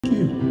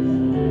you.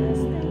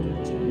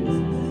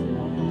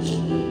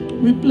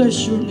 We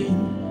bless your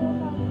name.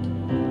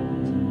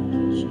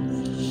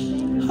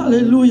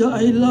 Hallelujah.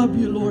 I love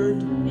you,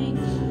 Lord.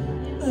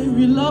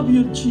 We love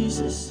you,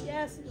 Jesus.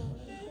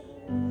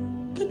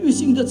 Can we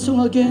sing that song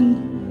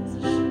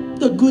again?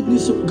 The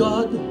goodness of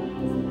God,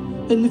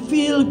 and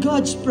feel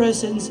God's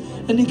presence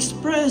and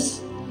express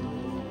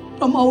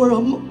from our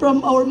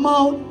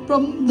mouth,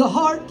 from the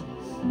heart,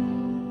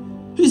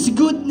 His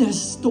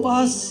goodness to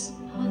us,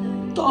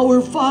 to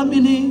our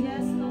family,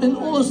 and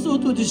also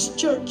to this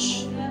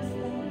church.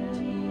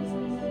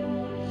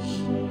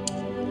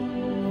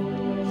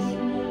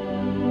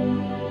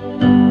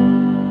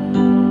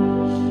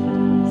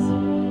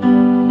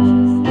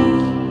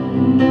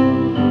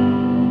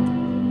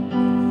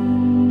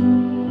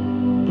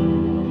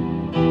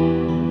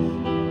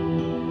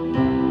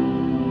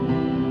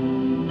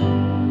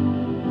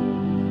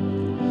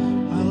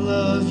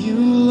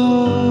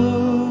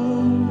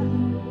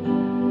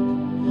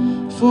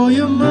 For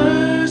your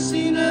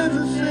mercy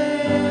never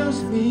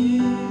fails me,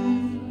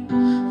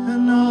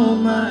 and all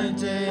my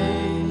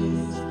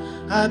days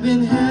I've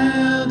been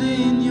held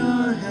in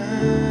your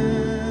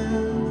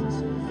hands.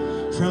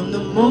 From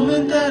the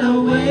moment that I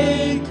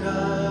wake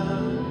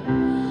up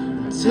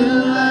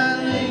until I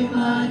lay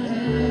my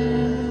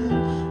head,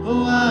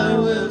 oh, I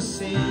will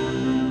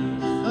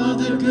sing of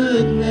the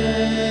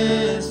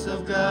goodness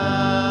of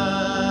God.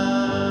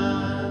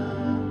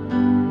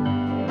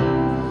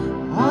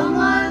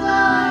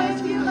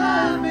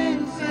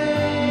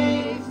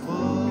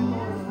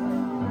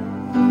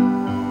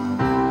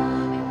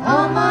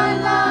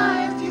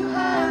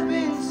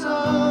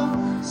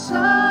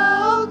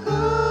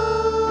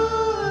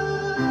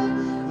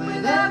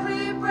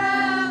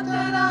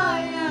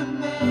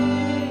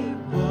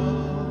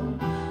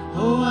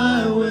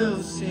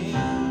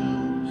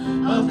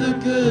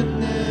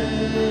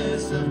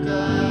 Goodness of God,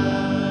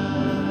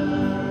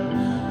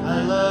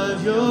 I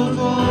love your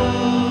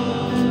voice.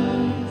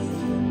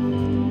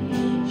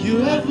 You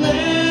have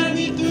led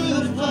me through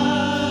the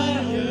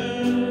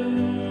fire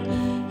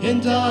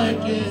in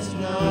darkest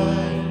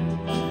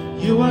night.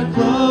 You are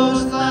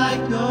close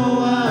like no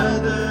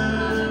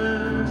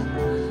other.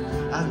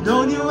 I've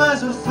known you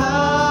as a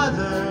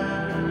father,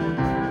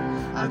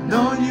 I've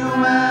known you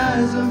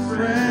as a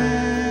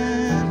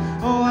friend.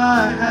 Oh,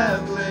 I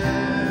have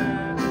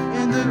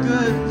the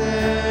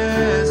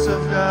goodness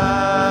of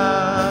God.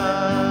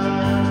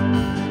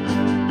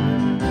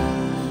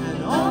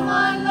 And all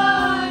my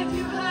life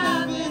you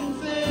have been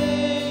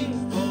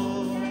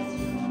faithful.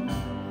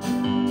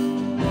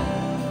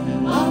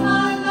 And all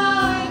my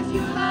life you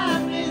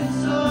have been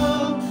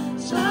so,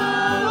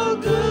 so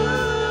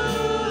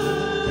good.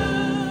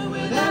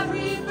 With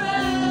every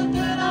breath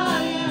that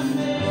I am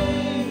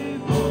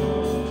able,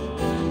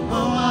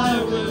 oh,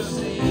 I will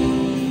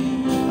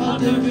sing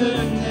of the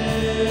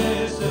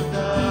goodness of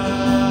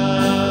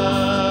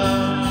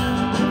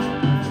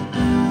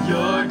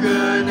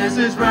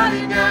is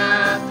running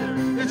after,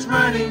 it's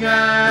running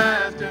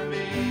after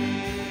me.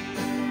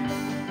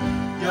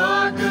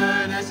 Your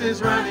goodness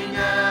is running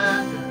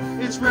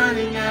after, it's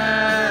running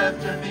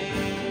after me.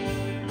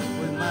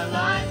 With my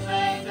life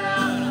laid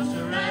down, I'm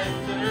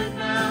surrendered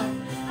now.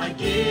 I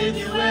give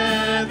you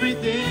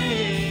everything.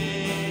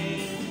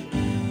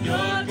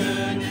 Your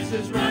goodness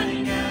is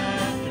running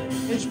after,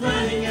 it's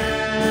running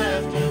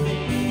after me.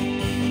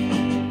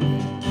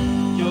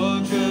 Your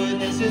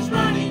goodness is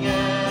running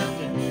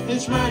after,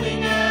 it's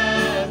running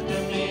after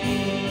me.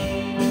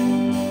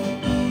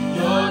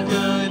 Your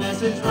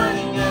goodness is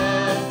running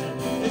after,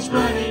 it's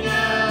running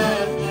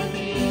after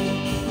me.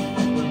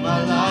 With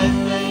my life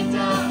laid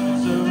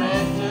down,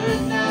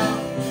 surrendered now,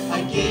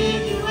 I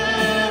give you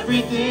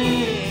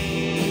everything.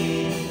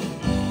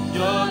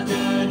 Your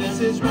goodness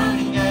is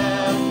running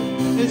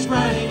after, it's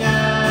running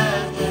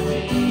after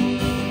me.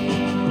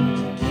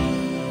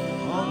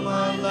 All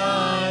my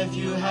life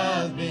you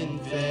have been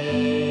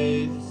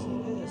faithful.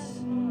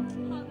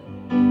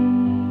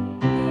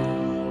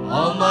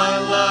 All my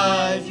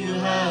life you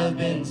have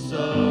been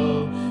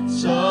so,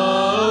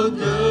 so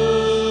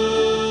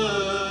good.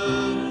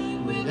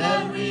 With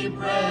every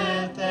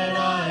breath that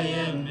I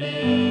am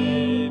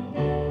able,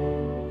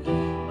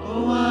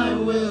 oh, I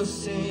will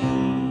sing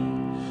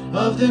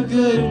of the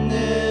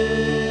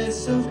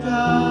goodness of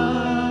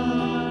God.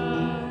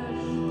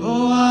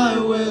 Oh, I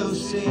will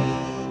sing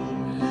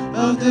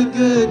of the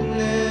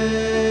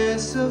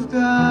goodness of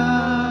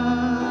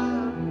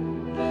God.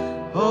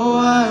 Oh,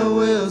 I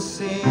will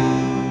sing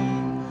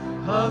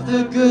of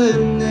the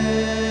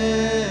goodness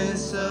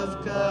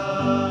of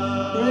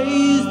God.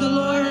 Praise the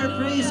Lord,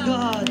 praise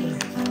God.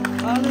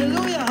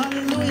 Hallelujah,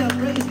 hallelujah,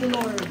 praise the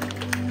Lord.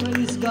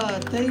 Praise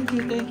God. Thank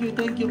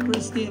you,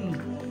 Christine.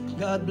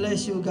 God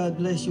bless you, God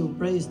bless you.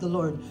 Praise the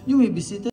Lord. You may be seated.